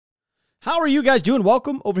How are you guys doing?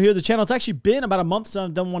 Welcome over here to the channel. It's actually been about a month since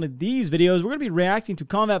I've done one of these videos. We're going to be reacting to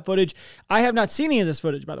combat footage. I have not seen any of this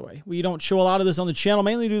footage, by the way. We don't show a lot of this on the channel,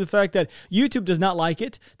 mainly due to the fact that YouTube does not like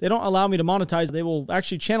it. They don't allow me to monetize. They will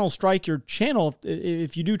actually channel strike your channel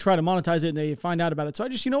if you do try to monetize it and they find out about it. So I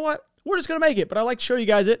just, you know what? We're just going to make it, but I like to show you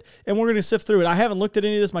guys it, and we're going to sift through it. I haven't looked at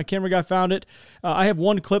any of this. My camera guy found it. I have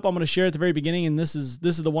one clip I'm going to share at the very beginning, and this is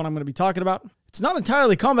the one I'm going to be talking about. It's not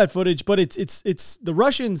entirely combat footage, but it's the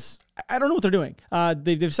Russians. I don't know what they're doing.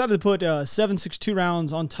 They've decided to put 7.62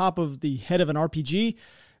 rounds on top of the head of an RPG.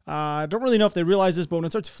 I don't really know if they realize this, but when it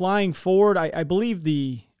starts flying forward, I believe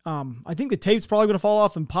I think the tape's probably going to fall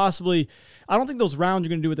off, and possibly, I don't think those rounds are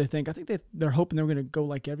going to do what they think. I think they're hoping they're going to go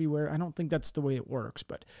like everywhere. I don't think that's the way it works,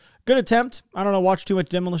 but good attempt. I don't know, watch too much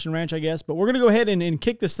Demolition Ranch, I guess, but we're going to go ahead and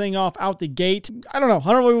kick this thing off out the gate. I don't know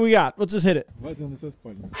what we got. Let's just hit it.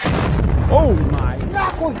 Oh my.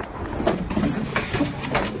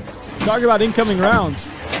 Talk about incoming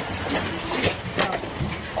rounds.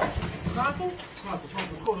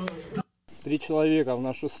 3 человека в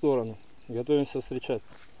нашу сторону. Готовимся встречать.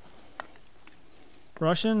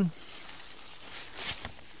 Russian?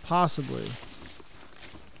 Possibly.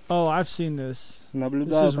 Oh, I've seen this.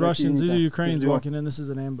 This is Russians. These are Ukrainians walking in. This is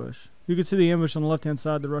an ambush. You can see the ambush on the left-hand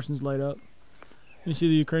side. The Russians light up. You see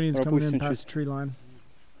the Ukrainians coming in past the tree line.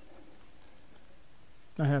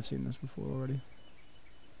 I have seen this before already.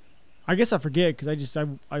 I guess I forget because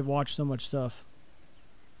I watch so much stuff.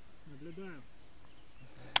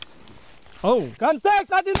 Oh!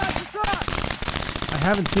 Contact! I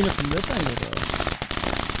haven't seen it from this angle though.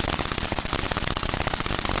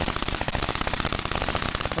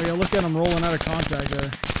 Oh yeah, look at him rolling out of contact there.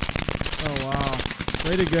 Oh wow.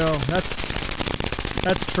 Way to go.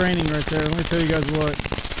 That's training right there. Let me tell you guys what.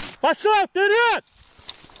 Пошел вперед!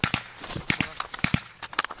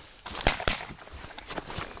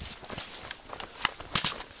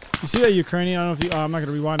 You see that Ukrainian? I don't know if you. I'm not going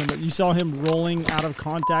to rewind him, but you saw him rolling out of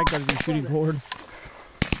contact as he's shooting forward.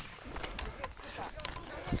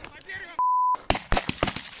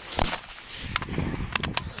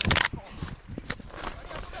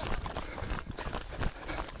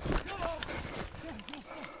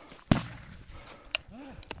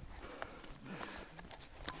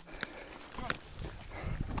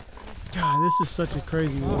 God, this is such a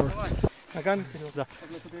crazy war.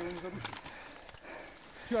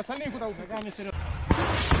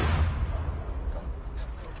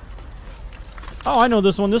 Oh, I know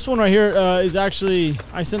this one. This one right here is actually,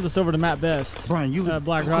 I sent this over to Matt Best. Brian, you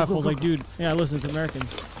Black Rifles, like, dude, yeah, listen, it's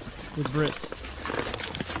Americans with Brits.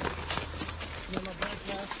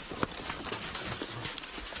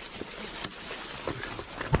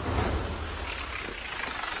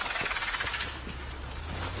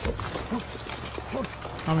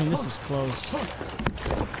 I mean, this is close.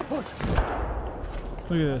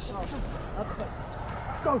 Look at this.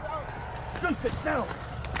 go! Shoot it now!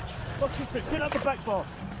 Look, shoot it! Get up the back bar!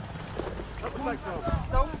 Up the back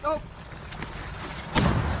bar! Go!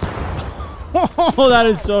 Oh, that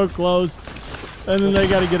is so close. And then they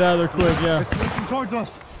got to get out of there quick, yeah. It's facing towards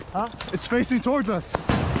us. Huh? It's facing towards us.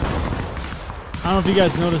 I don't know if you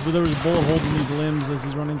guys noticed, but there was a bullet holding these limbs as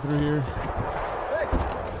he's running through here.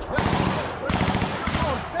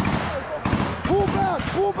 Pull back!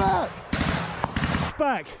 Pull back!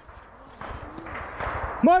 Back!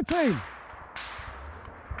 My team!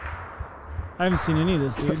 I haven't seen any of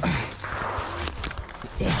this, dude. My God.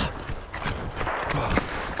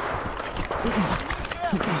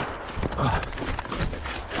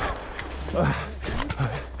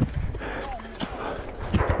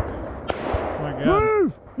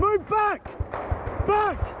 Move! Move back!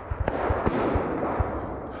 Back!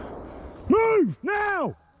 Move!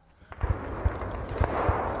 Now!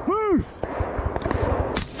 Move!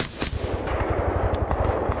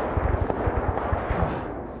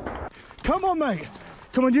 Come on, mate!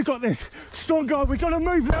 Come on, you got this! Strong guard, we gotta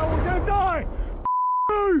move now, we're gonna die!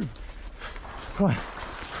 Move! Right.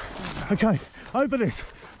 Okay, over this,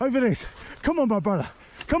 over this. Come on, my brother.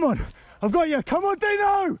 Come on, I've got you. Come on,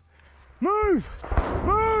 Dino! Move!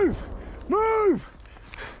 Move! Move!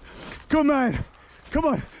 Good man. Come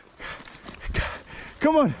on.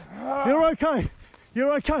 Come on. You're okay.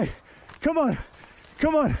 You're okay. Come on.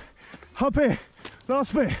 Come on. Up here.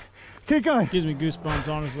 Last bit. Keep going. Gives me goosebumps,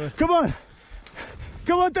 honestly. Come on.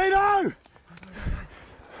 Come on, Dino!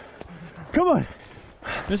 Come on.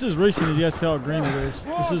 This is recent as you have to tell how green it is.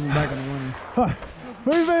 This isn't back in the winter. Right.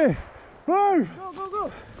 Move here. Move. Go, go,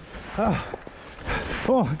 go.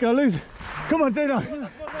 Oh, gotta lose it. Come on, Dino.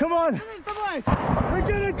 Come on. We're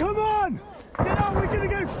gonna, come on. Get on, we're gonna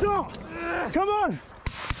go shot. Come on.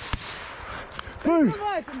 Move.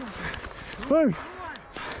 Move.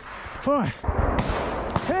 All right.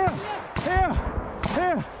 Here. Here.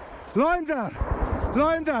 Here. Line down.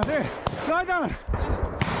 Line down. Here. Lie down.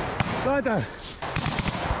 Lie down.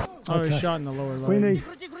 Oh, he's shot in the lower leg. We need.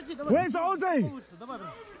 Where's Ozzy?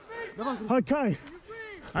 Okay.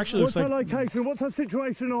 Actually, What's looks her like location? What's her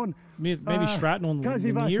situation on? maybe shrapnel in the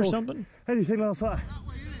knee or something. Anything else like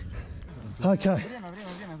that? Okay.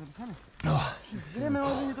 Oh.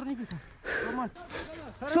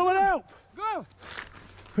 Someone help! Go!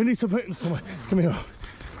 We need to put him somewhere. Come here.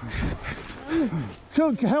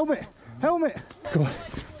 Come, helmet! Helmet! Come on.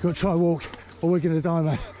 Gotta try and walk or we're gonna die,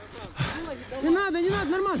 man. Не надо,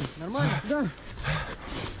 нормально. Нормально, да.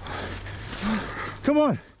 Come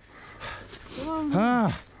on.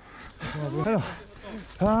 Ah.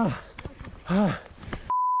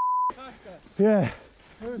 Yeah.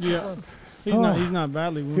 Yeah. He's not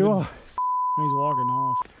badly wounded. You are. He's walking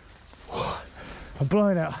off. I'm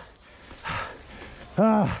blowing out.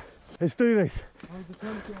 Let's do this.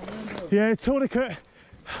 Yeah, tourniquet.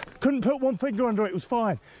 Couldn't put one finger under it, it was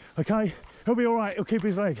fine. Okay? He'll be alright, he'll keep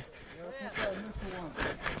his leg.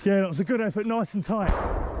 Yeah, that was a good effort, nice and tight.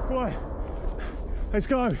 Go on. Let's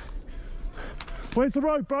go. Where's the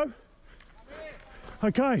road, bro?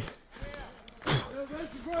 Okay.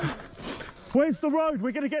 Where's the road?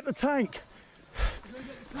 We're gonna get the tank.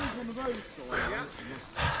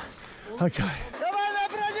 Okay. Давай на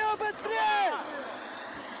броню быстрее!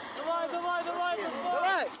 Давай! Давай! Давай!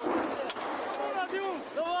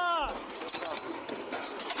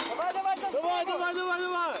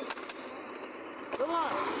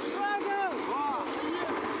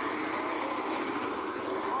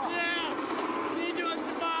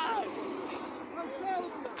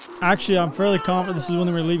 Actually, I'm fairly confident this is when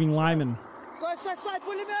they were leaving Lyman.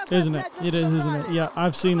 Isn't it? It is, isn't it? Yeah,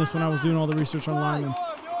 I've seen this when I was doing all the research on Lyman.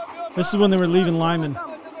 This is when they were leaving Lyman,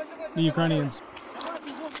 the Ukrainians.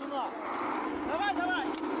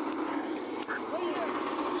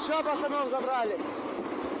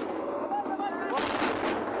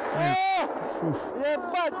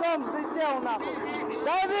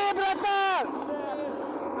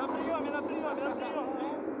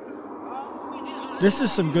 This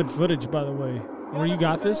is some good footage, by the way. Where you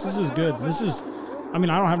got this? This is good. This is, I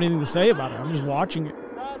mean, I don't have anything to say about it. I'm just watching it.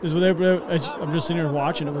 This is with I'm just sitting here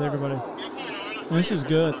watching it with everybody. And this is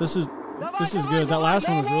good. This is good. That last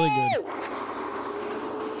one was really good.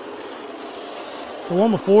 The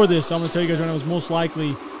one before this, I'm going to tell you guys right now, was most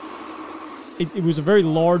likely, it was a very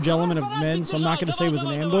large element of men, so I'm not going to say it was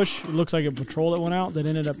an ambush. It looks like a patrol that went out that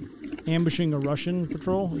ended up ambushing a Russian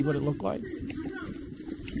patrol, is what it looked like.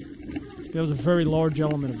 That was a very large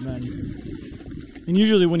element of men. And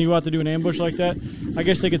usually when you go out to do an ambush like that, I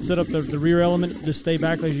guess they could set up the rear element to stay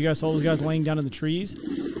back, as you guys saw those guys laying down in the trees.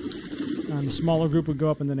 And the smaller group would go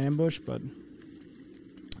up and then ambush, but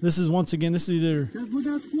this is, once again, this is either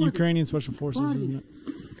Ukrainian Special Forces, isn't it?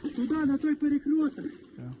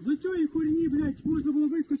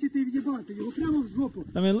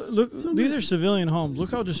 I mean, look, these are civilian homes.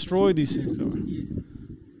 Look how destroyed these things are. I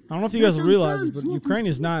don't know if you guys realize this, but Ukraine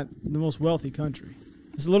is not the most wealthy country.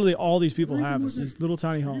 It's literally all these people have is these little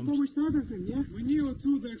tiny homes. I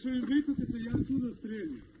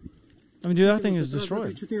mean, dude, that thing is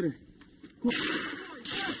destroyed.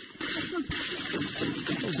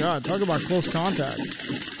 Oh God, talk about close contact.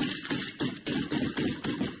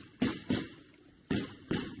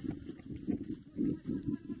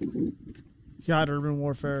 God, urban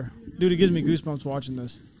warfare. Dude, it gives me goosebumps watching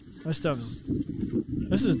this. This stuff is,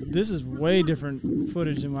 this is way different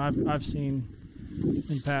footage than what I've seen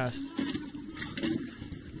in past.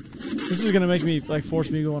 This is gonna make me, like, force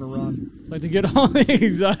me to go on a run. Like, to get all the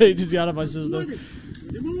anxiety just out of my system.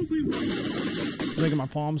 It's making my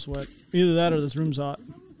palms sweat. Either that or this room's hot.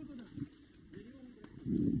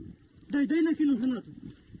 This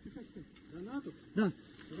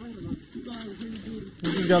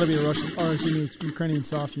has got to be a Russian, or excuse me, Ukrainian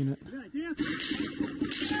soft unit.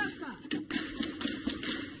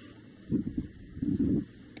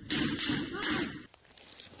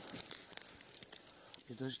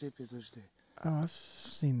 Oh, I've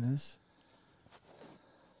seen this.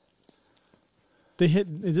 They hit.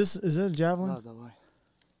 Is that a javelin?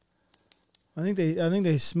 I think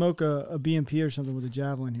they smoke a BMP or something with a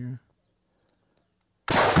javelin here.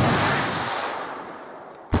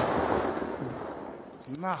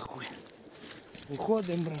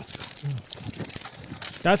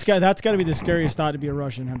 That's got to be the scariest thought to be a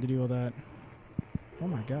Russian, have to deal with that. Oh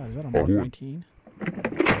my God, is that a Mark 19?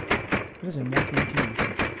 That is a Mark 19.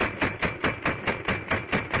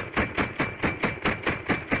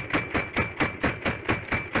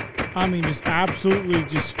 I mean, just absolutely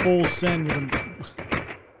just full send with him.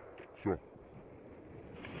 Все.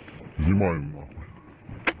 Снимаем нахуй.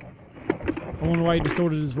 I wonder why he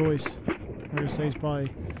distorted his voice. I'm gonna say he's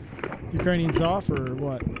probably Ukrainian soft or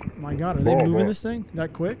what? My God, are they moving this thing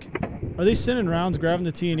that quick? Are they sending rounds, grabbing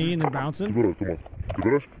the T&E and then bouncing? Собирай автомат.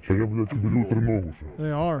 Собираешь? Сейчас я, блядь, тебе ногу.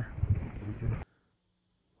 They are.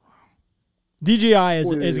 DJI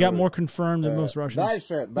has got more confirmed than most Russians.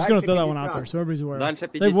 Just gonna throw that one out there so everybody's aware.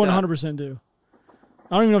 They 100% do.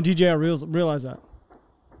 I don't even know if DJI realize that.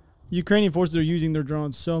 Ukrainian forces are using their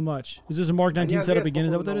drones so much. Is this a Mark 19 setup again?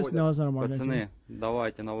 Is that what that is? No, that's not a Mark 19. Пацаны,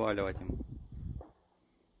 давайте наваливать им.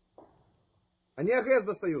 Они АГС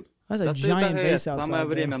достают. That's a giant base outside. Самое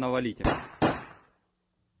there. время навалить им.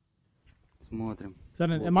 Смотрим. Is that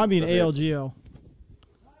it might be an ALGL.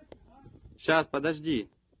 Сейчас, подожди.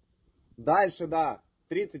 Дальше, да.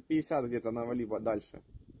 30-50 где-то навали дальше.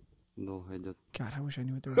 Долго идет. God, I wish I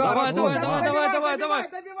knew what they were Давай, doing.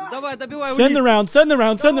 давай, добивай. Send the round, send the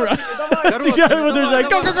round, send the round. That's exactly what they're saying.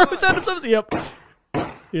 Go, go, go, send them. Yep.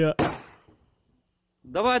 Yeah.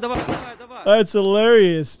 Давай. That's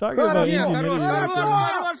hilarious. Talking about Хорош,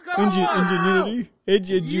 ingenuity. хорош.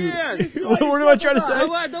 Ingenuity. What am I trying to say?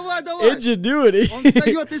 Давай. Ingenuity. Он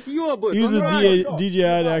встает и съебывает. Use Он the раненый.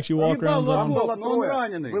 DJI to actually walk around Там on. было но он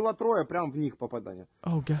раненый. Было трое, прям в них попадание.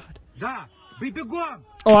 Oh, God. Да, бегом!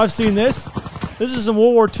 Oh, I've seen this. This is some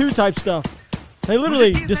World War II type stuff. They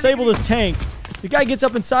literally disable this tank. The guy gets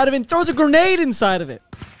up inside of it and throws a grenade inside of it.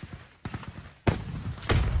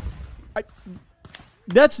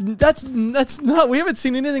 That's not. We haven't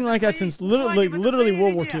seen anything like that since literally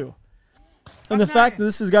World War II. And the fact that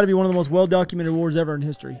this has got to be one of the most well-documented wars ever in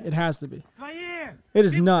history. It has to be. It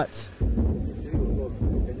is nuts.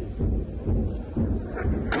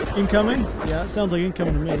 Incoming? Yeah, it sounds like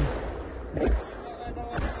incoming to me.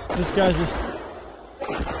 This guy's just...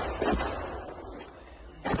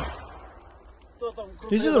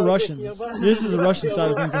 These are the Russians. This is the Russian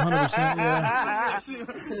side of things, 100%. Yeah.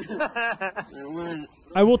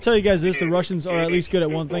 I will tell you guys this: the Russians are at least good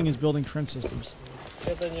at one thing: is building trench systems.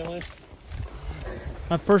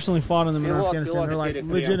 I've personally fought on them in Afghanistan. They're like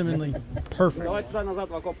legitimately perfect.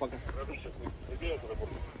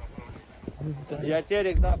 Я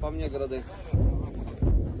терек, да, по мне городы.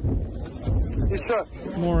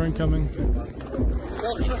 More incoming.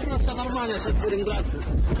 Все нормально, сейчас будем драться.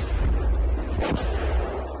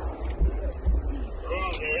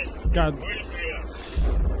 God.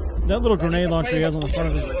 That little grenade launcher he has on the front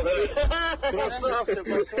of his...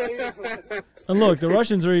 And look, the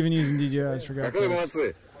Russians are even using DJIs, for God's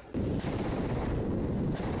sake.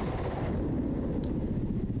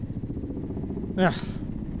 Yeah.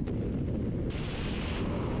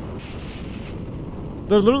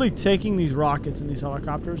 They're literally taking these rockets and these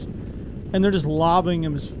helicopters, and they're just lobbing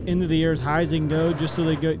them into the air as high as they can go, just so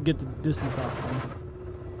they get the distance off of them.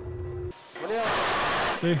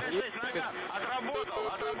 See?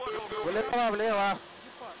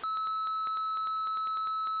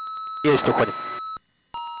 Есть, уходит.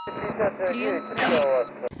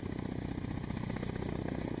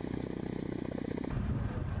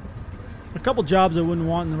 A couple jobs I wouldn't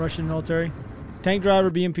want in the Russian military: tank driver,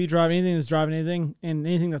 BMP driver, anything that's driving anything, and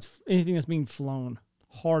anything that's being flown.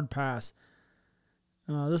 Hard pass.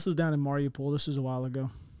 This is down in Mariupol. This was a while ago.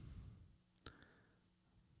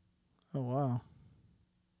 Oh wow.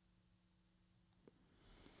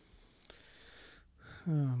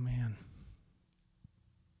 Oh man.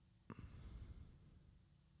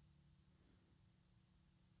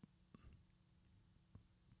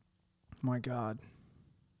 My God.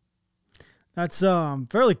 That's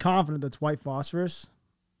fairly confident that's white phosphorus.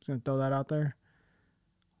 Just gonna throw that out there.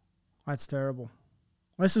 That's terrible.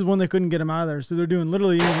 This is when they couldn't get him out of there, so they're doing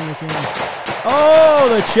literally anything they can. Oh,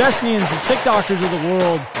 the Chechnyans, the TikTokers of the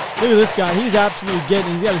world. Look at this guy. He's absolutely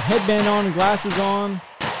getting it. He's got his headband on and glasses on.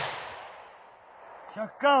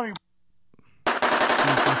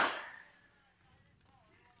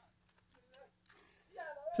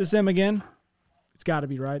 Is this them again? It's got to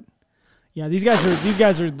be, right? Yeah, these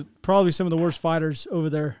guys are probably some of the worst fighters over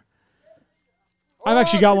there. I've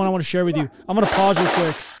actually got one I want to share with you. I'm going to pause real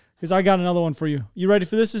quick because I got another one for you. You ready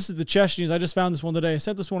for this? This is the Chechnyans. I just found this one today. I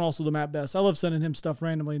sent this one also to Matt Best. I love sending him stuff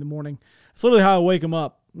randomly in the morning. It's literally how I wake him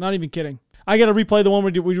up. Not even kidding. I got to replay the one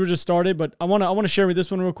we were just started, but I want to share with this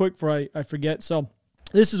one real quick before I forget. So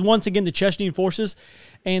this is once again the Chechnyan forces,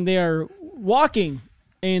 and they are walking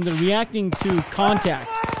and they're reacting to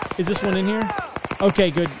contact. Is this one in here?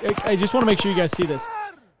 Okay, good. I just want to make sure you guys see this.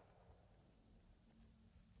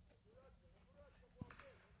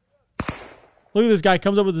 Look at this guy.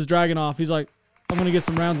 Comes up with his Dragunov. He's like, I'm going to get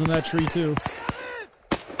some rounds on that tree too.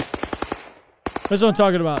 That's what I'm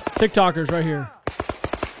talking about. TikTokers right here.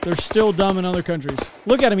 They're still dumb in other countries.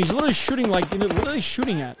 Look at him. He's literally shooting like, what are they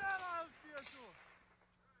shooting at?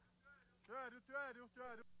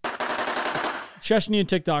 Chechnyan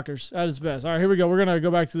TikTokers at its best. All right, here we go. We're gonna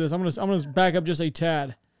go back to this. I'm gonna back up just a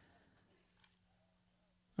tad.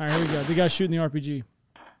 All right, here we go. The guy's shooting the RPG.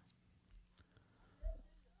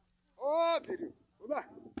 Oh,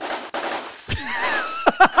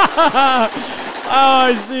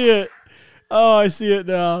 I see it. Oh, I see it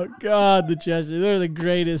now. God, the Chechens. They're the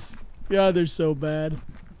greatest. God, they're so bad.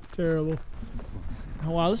 Terrible.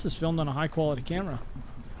 Oh, wow, this is filmed on a high-quality camera.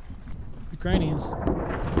 Ukrainians.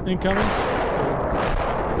 Incoming.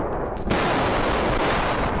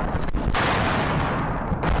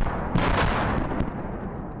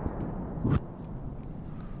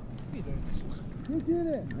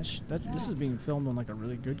 This is being filmed on like a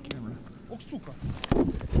really good camera.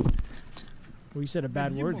 Well, you said a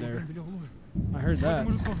bad word there. I heard that.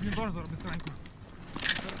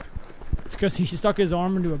 It's because he stuck his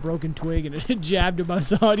arm into a broken twig and it jabbed him. I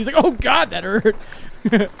saw it. He's like, oh God, that hurt.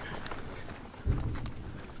 Look at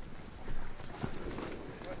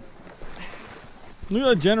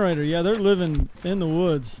that generator. Yeah, they're living in the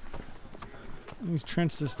woods. These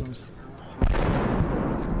trench systems.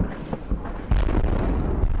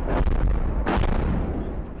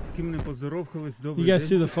 You guys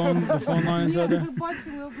see the phone line inside there?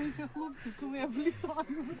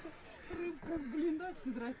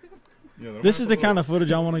 This is the kind of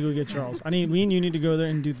footage I want to go get, Charles. Me and you need to go there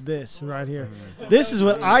and do this right here. This is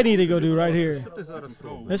what I need to go do right here.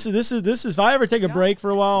 This is if I ever take a break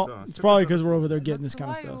for a while, it's probably because we're over there getting this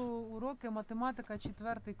kind of stuff.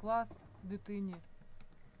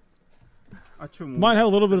 Might have a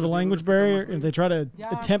little bit of a language barrier if they try to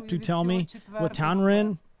attempt to tell me what town we're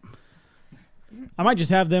in. I might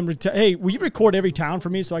just have them. Hey, will you record every town for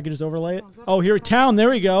me so I can just overlay it? Oh, here, town. There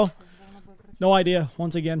we go. No idea.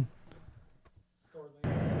 Once again.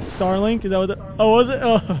 Starlink? Is that what? Oh, was it?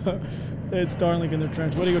 Oh, it's Starlink in their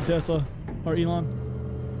trench. Way to go, Tesla or Elon.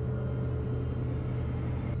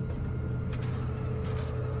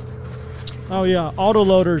 Oh yeah,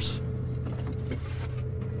 autoloaders.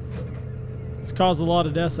 It's caused a lot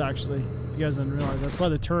of deaths actually. If you guys didn't realize, that's why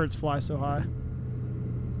the turrets fly so high.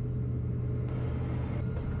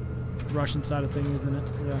 Russian side of things, isn't it?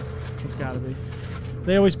 Yeah, it's got to be.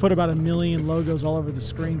 They always put about 1 million logos all over the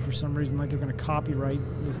screen for some reason, like they're going to copyright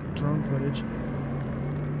this drone footage.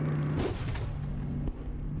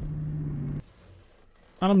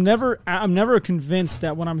 And I'm never convinced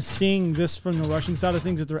that when I'm seeing this from the Russian side of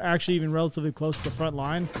things that they're actually even relatively close to the front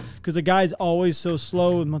line, because the guy's always so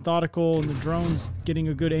slow and methodical, and the drone's getting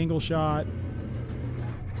a good angle shot.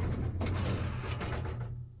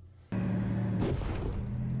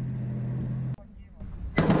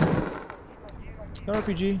 That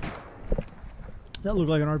RPG? That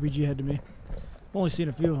looked like an RPG head to me. I've only seen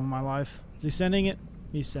a few of them in my life. Is he sending it?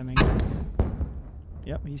 He's sending it.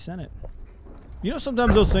 Yep, he sent it. You know,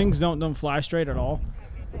 sometimes those things don't fly straight at all.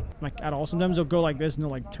 Like, at all. Sometimes they'll go like this and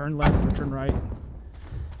they'll like turn left or turn right.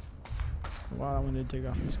 Wow, that one did take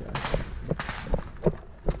off this guy.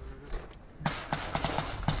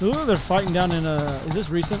 Ooh, they're fighting down in is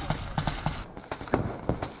this recent?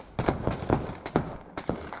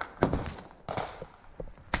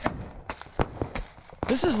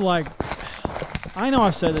 This is like, I know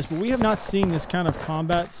I've said this, but we have not seen this kind of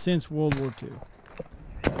combat since World War II.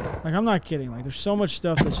 Like, I'm not kidding. Like, there's so much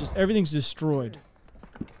stuff that's just, everything's destroyed.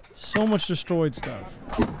 So much destroyed stuff.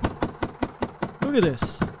 Look at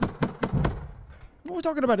this. What are we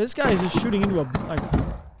talking about? This guy is just shooting into a, like,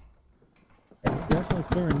 definitely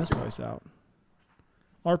clearing this place out.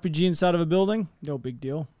 RPG inside of a building? No big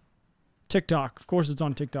deal. TikTok. Of course it's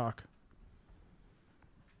on TikTok.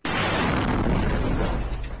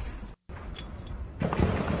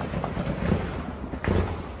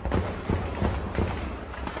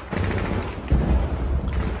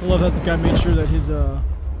 I love how this guy made sure that his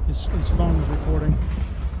phone was recording.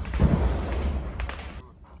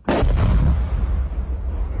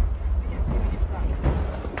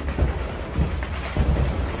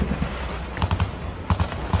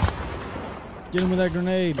 Get him with that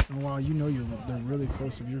grenade. Oh, wow, you know they're really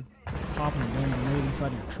close if you're popping a damn grenade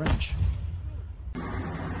inside your trench.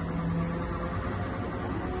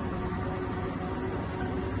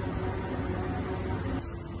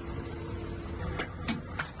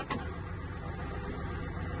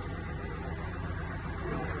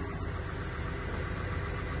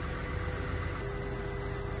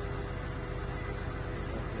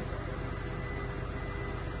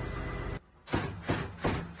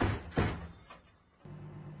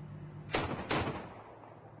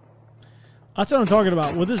 That's what I'm talking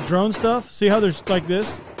about. With this drone stuff, see how there's like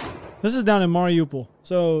this? This is down in Mariupol.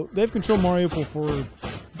 So they've controlled Mariupol for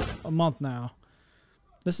a month now.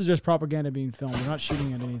 This is just propaganda being filmed. They're not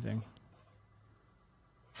shooting at anything.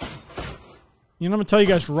 You know, I'm going to tell you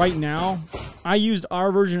guys right now, I used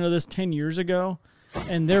our version of this 10 years ago,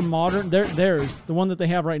 and their modern, theirs, the one that they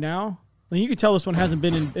have right now, and you can tell this one hasn't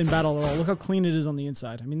been in battle at all. Look how clean it is on the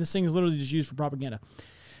inside. I mean, this thing is literally just used for propaganda.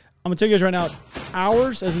 I'm going to tell you guys right now,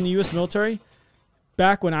 ours, as in the U.S. military,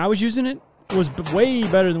 back when I was using it, was way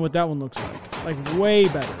better than what that one looks like. Like, way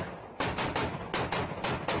better.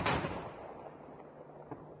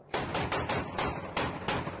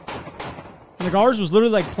 Like, ours was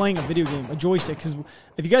literally like playing a video game, a joystick. Because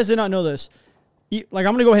if you guys did not know this, like,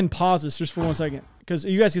 I'm going to go ahead and pause this just for 1 second. Because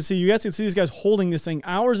you guys can see these guys holding this thing.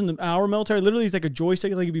 Ours in our military, literally is like a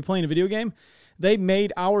joystick, like you'd be playing a video game. They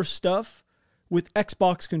made our stuff with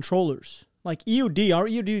Xbox controllers. Like EOD, our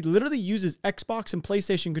EOD literally uses Xbox and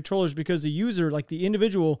PlayStation controllers because the user, like the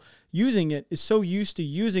individual using it, is so used to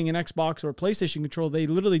using an Xbox or a PlayStation controller, they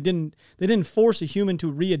literally didn't force a human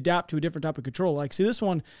to readapt to a different type of controller. Like, see this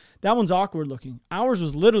one, that one's awkward looking. Ours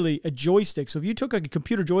was literally a joystick. So if you took like a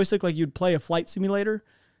computer joystick like you'd play a flight simulator,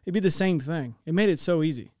 it'd be the same thing. It made it so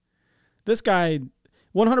easy. This guy,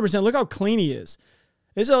 100%, look how clean he is.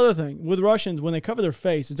 This is the other thing with Russians, when they cover their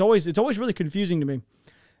face, it's always really confusing to me.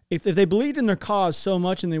 If they believed in their cause so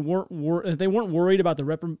much and they weren't worried about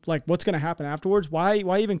the like what's going to happen afterwards, why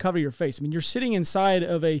even cover your face? I mean, you're sitting inside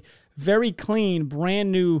of a very clean,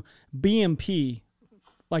 brand new BMP.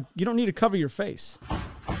 Like, you don't need to cover your face.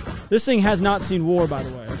 This thing has not seen war, by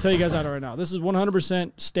the way. I'll tell you guys that right now. This is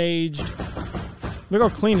 100% staged. Look how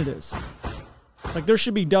clean it is. Like, there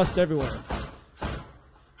should be dust everywhere.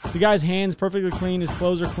 The guy's hands perfectly clean. His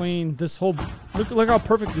clothes are clean. This whole look how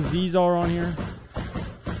perfect the Z's are on here.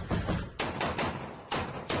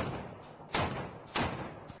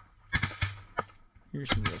 Here's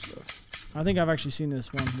some real stuff. I think I've actually seen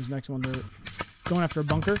this next one. They're going after a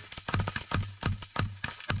bunker.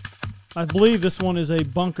 I believe this one is a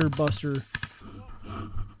bunker buster.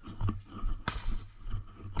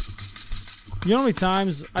 You know how many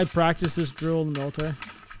times I practiced this drill in the military?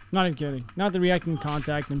 Not even kidding. Not the reacting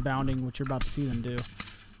contact and bounding, which you're about to see them do.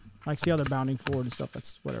 Like, see how they're bounding forward and stuff,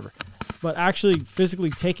 that's whatever. But actually physically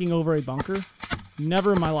taking over a bunker,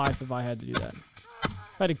 never in my life have I had to do that. I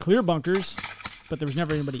had to clear bunkers, but there was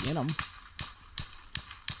never anybody in them.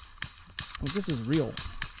 Like, this is real.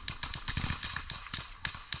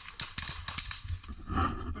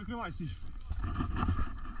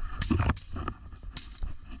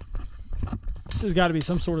 This has got to be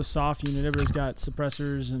some sort of soft unit. Everybody's got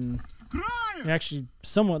suppressors, and they actually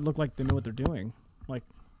somewhat look like they know what they're doing. Like,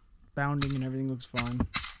 bounding and everything looks fine.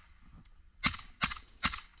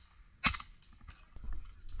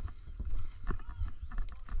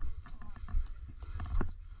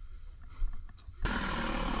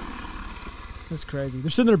 That's crazy. They're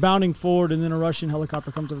sitting there bounding forward, and then a Russian helicopter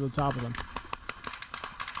comes over the top of them.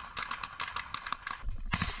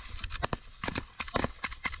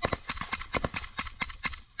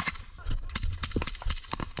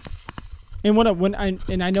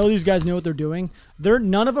 And I know these guys know what they're doing.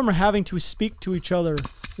 None of them are having to speak to each other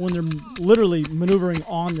when they're literally maneuvering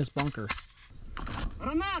on this bunker.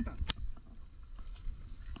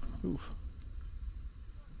 Oof.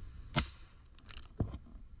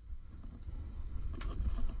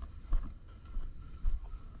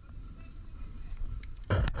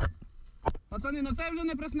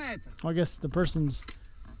 I guess the person's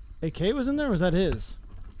AK was in there, or was that his?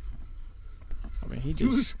 I mean, he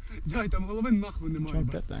just chunked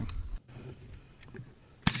that thing.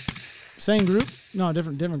 Same group? No,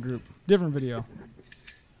 different group. Different video.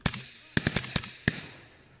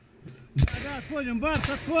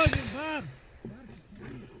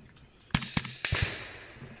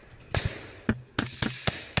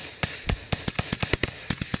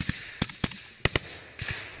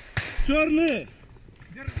 Черный!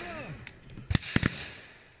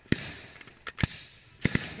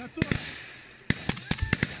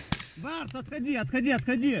 Барс, отходи, отходи,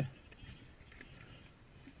 отходи!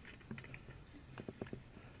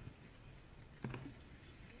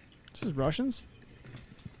 This is Russians?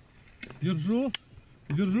 Держу,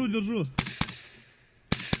 держу, держу.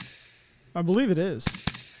 I believe it is.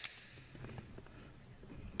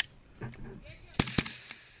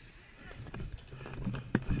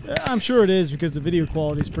 I'm sure it is because the video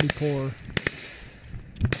quality is pretty poor.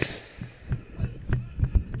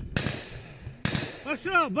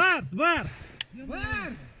 Пошел, Барс, Барс!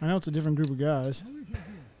 I know it's a different group of guys.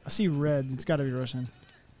 I see red. It's got to be Russian.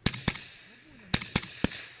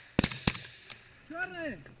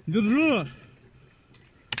 Держу!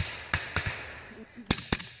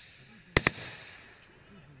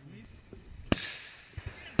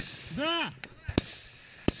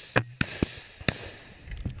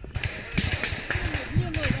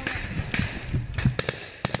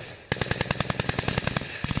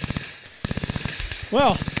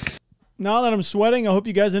 Well, now that I'm sweating, I hope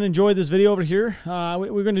you guys enjoyed this video over here.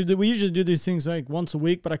 We usually do these things like once a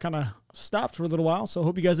week, but I kind of stopped for a little while. So I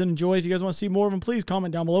hope you guys enjoyed. If you guys want to see more of them, please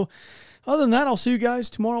comment down below. Other than that, I'll see you guys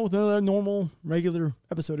tomorrow with another normal, regular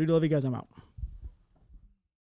episode. I do love you guys. I'm out.